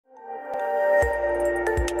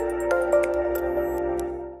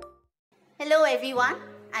everyone,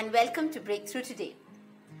 and welcome to Breakthrough Today.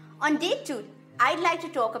 On day 2, I'd like to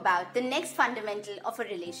talk about the next fundamental of a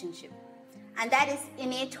relationship, and that is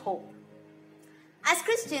innate hope. As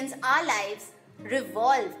Christians, our lives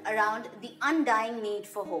revolve around the undying need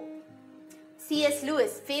for hope. C.S.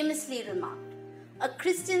 Lewis famously remarked, "A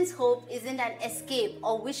Christian's hope isn't an escape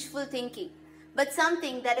or wishful thinking, but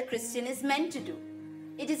something that a Christian is meant to do.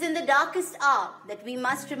 It is in the darkest hour that we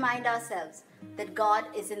must remind ourselves that God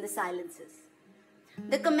is in the silences."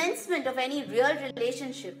 The commencement of any real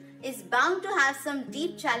relationship is bound to have some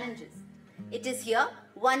deep challenges. It is here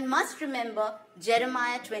one must remember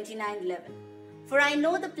Jeremiah 29:11. "For I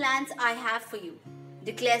know the plans I have for you,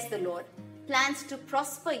 declares the Lord, plans to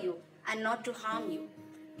prosper you and not to harm you,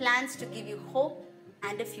 plans to give you hope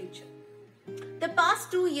and a future." The past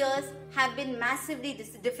 2 years have been massively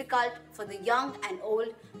difficult for the young and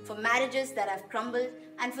old, for marriages that have crumbled,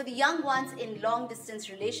 and for the young ones in long-distance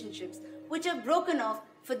relationships which have broken off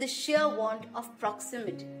for the sheer want of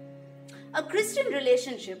proximity. A Christian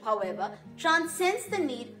relationship, however, transcends the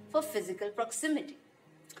need for physical proximity.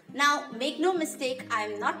 Now, make no mistake, I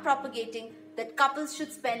am not propagating that couples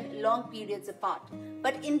should spend long periods apart.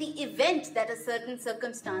 But in the event that a certain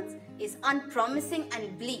circumstance is unpromising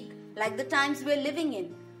and bleak, like the times we're living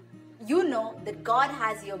in, you know that God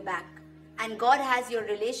has your back and God has your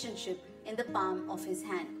relationship in the palm of His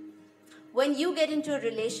hand. When you get into a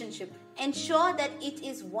relationship, ensure that it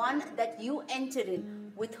is one that you enter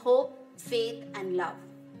in with hope, faith, and love.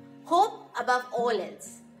 Hope above all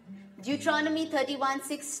else. Deuteronomy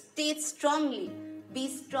 31:6 states strongly, "Be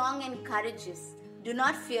strong and courageous. Do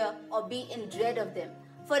not fear or be in dread of them,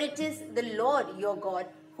 for it is the Lord your God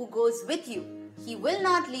who goes with you. He will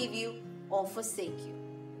not leave you or forsake you."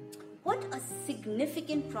 What a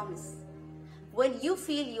significant promise. When you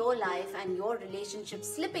feel your life and your relationship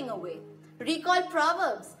slipping away, recall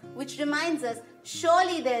Proverbs, which reminds us,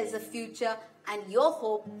 surely there is a future and your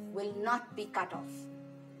hope will not be cut off.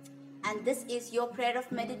 And this is your prayer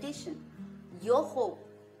of meditation. Your hope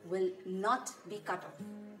will not be cut off.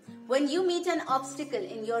 When you meet an obstacle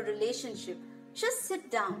in your relationship, just sit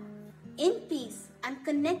down in peace and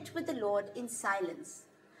connect with the Lord in silence.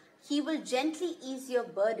 He will gently ease your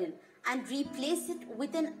burden and replace it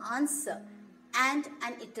with an answer and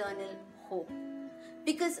an eternal hope.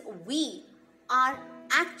 Because we are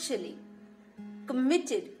actually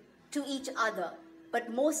committed to each other, but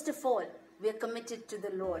most of all, we are committed to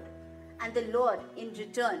the Lord. And the Lord, in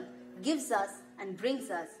return, gives us and brings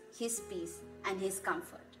us His peace and His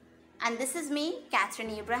comfort. And this is me,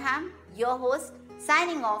 Katherine, your host,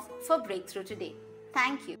 signing off for Breakthrough Today.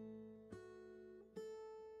 Thank you.